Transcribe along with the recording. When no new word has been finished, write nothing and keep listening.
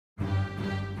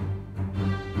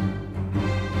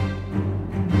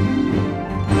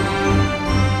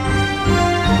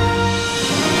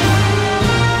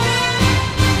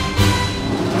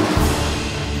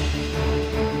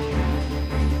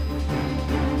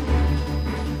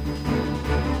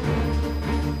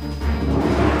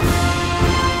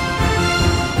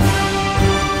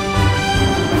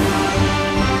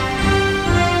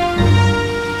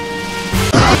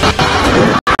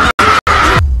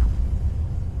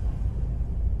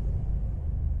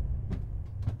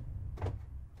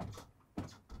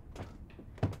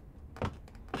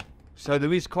So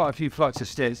there is quite a few flights of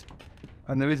stairs,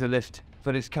 and there is a lift,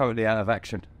 but it's currently out of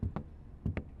action.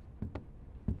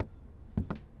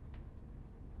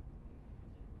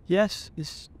 Yes,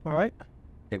 it's alright.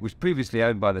 It was previously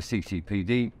owned by the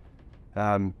CCPD,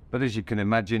 but as you can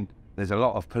imagine, there's a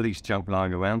lot of police junk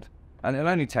lying around, and it'll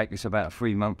only take us about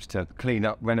 3 months to clean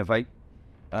up, renovate,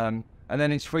 and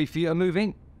then it's free for you to move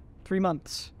in. 3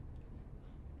 months.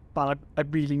 But I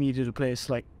really needed a place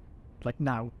like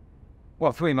now.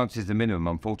 Well, 3 months is the minimum,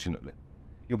 unfortunately.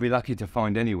 You'll be lucky to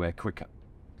find anywhere quicker.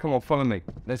 Come on, follow me.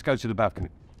 Let's go to the balcony.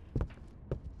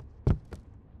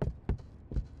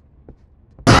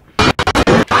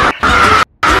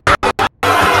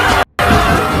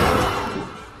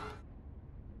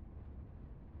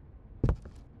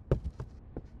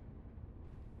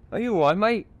 Are you alright,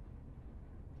 mate?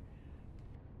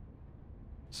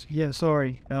 Yeah,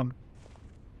 sorry.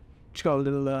 Just got a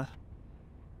little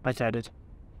lightheaded.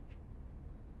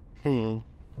 Hmm.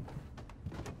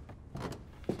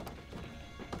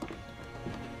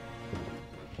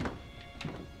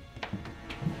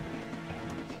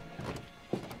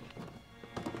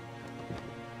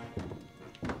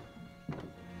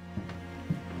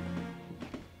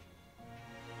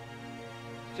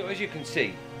 So as you can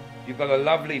see, you've got a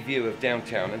lovely view of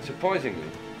downtown, and surprisingly,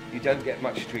 you don't get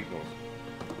much street noise.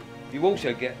 You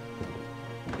also get...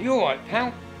 Are you alright,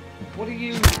 pal? What are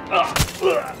you...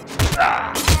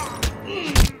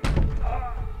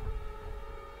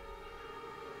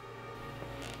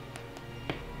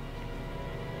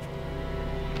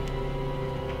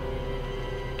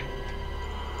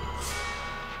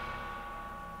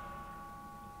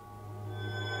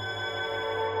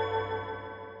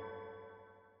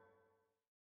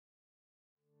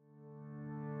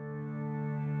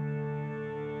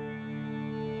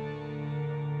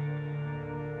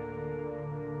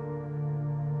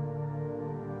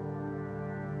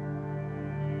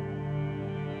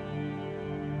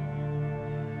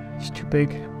 It's too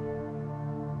big.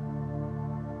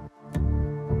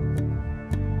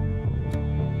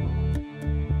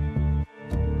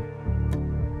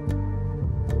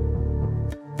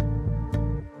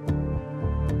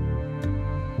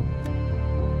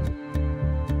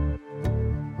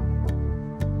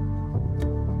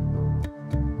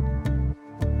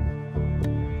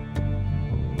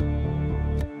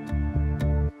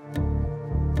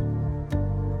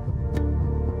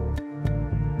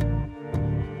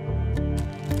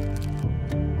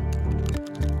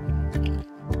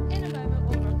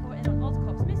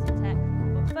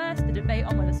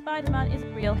 On whether Spider-Man is a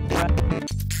real hero.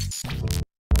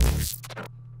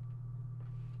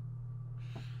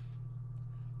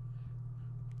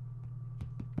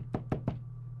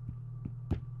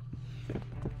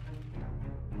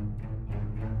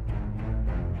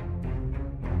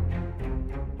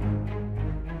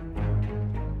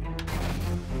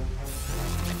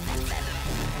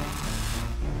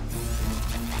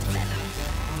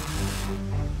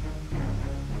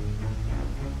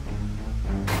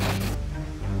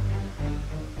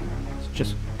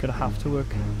 Just gonna have to work.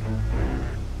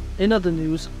 In other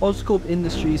news, Oscorp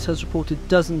Industries has reported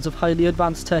dozens of highly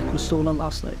advanced tech was stolen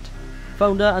last night.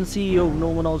 Founder and CEO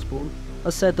Norman Osborn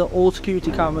has said that all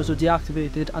security cameras were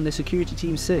deactivated, and the security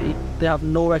team say they have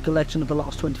no recollection of the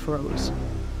last 24 hours.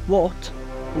 What,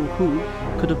 or who,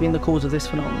 could have been the cause of this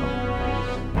phenomenon?